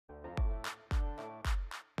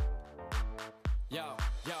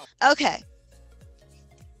Okay.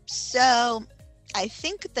 So I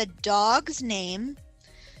think the dog's name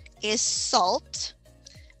is Salt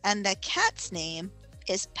and the cat's name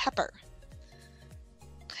is Pepper.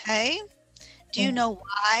 Okay. Do you know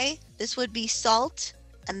why this would be Salt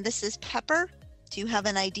and this is Pepper? Do you have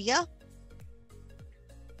an idea?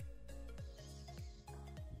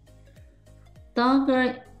 Dog,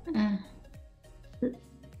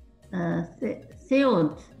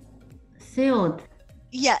 salt.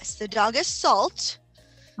 Yes, the dog is Salt.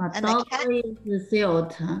 And Dog the cat is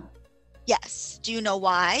salt. Yes. Do you know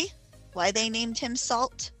why? Why they named him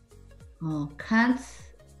Salt? Oh, cat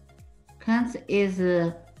is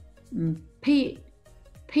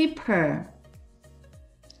paper.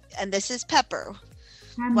 And this is Pepper.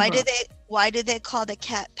 Pepper. Why did they call the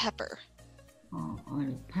cat Pepper? Oh,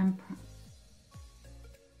 only pepper.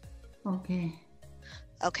 Okay.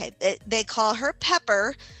 Okay, they call her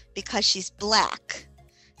Pepper because she's black,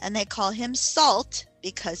 and they call him Salt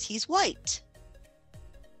because he's white.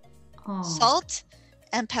 Oh. Salt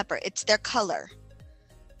and Pepper, it's their color.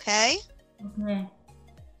 Okay? Okay.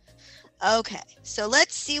 Okay, so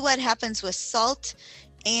let's see what happens with Salt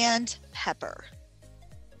and Pepper.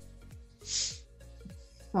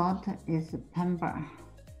 Salt is pepper.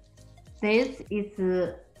 This is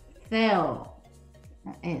salt.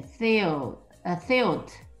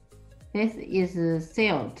 Salt. This is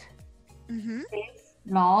salt. Mm-hmm. It's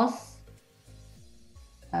lots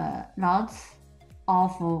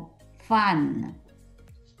of fun.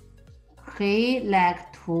 He likes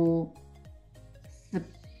to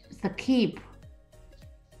skip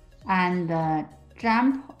and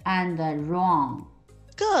jump and run.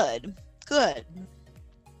 Good, good.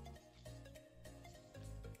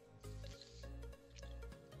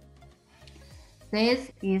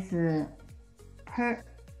 This is pepper.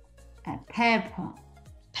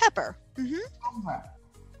 Pepper. Mm-hmm. Pepper.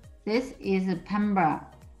 This is pepper.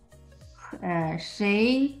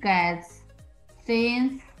 She gets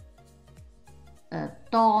things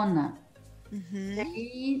done. Mm-hmm.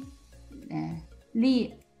 She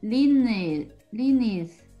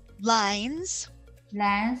Lines.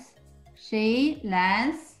 She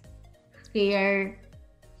lines here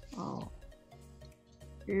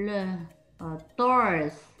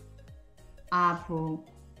doors up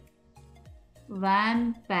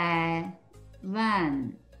one by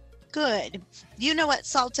one. Good. You know what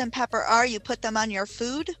salt and pepper are? You put them on your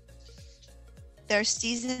food. They're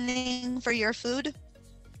seasoning for your food.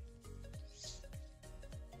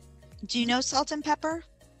 Do you know salt and pepper?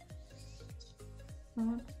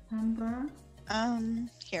 Salt, pepper.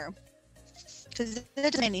 Here. Because it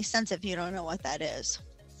doesn't make any sense if you don't know what that is.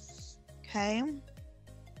 Okay.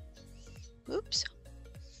 Oops.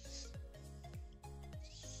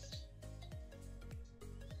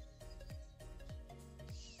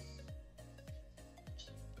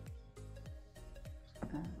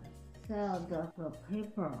 Salt of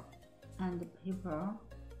paper and paper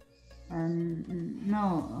and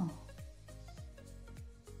no.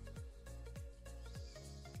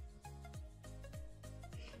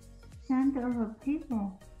 Salt of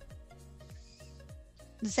paper.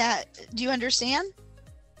 Do you understand?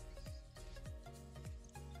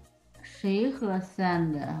 谁和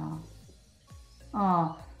sand 啊？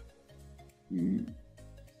哦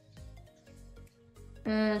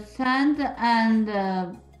，sand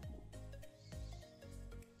and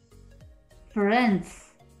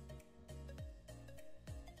friends.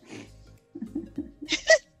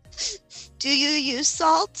 Do you use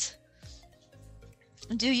salt?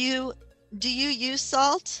 Do you use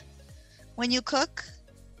salt when you cook?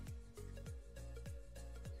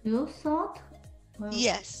 You salt? Well,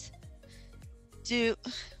 Yes. Do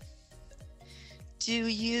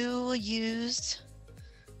you use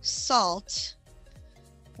salt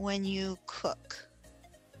when you cook?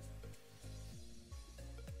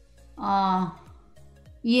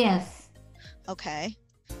 Yes. Okay.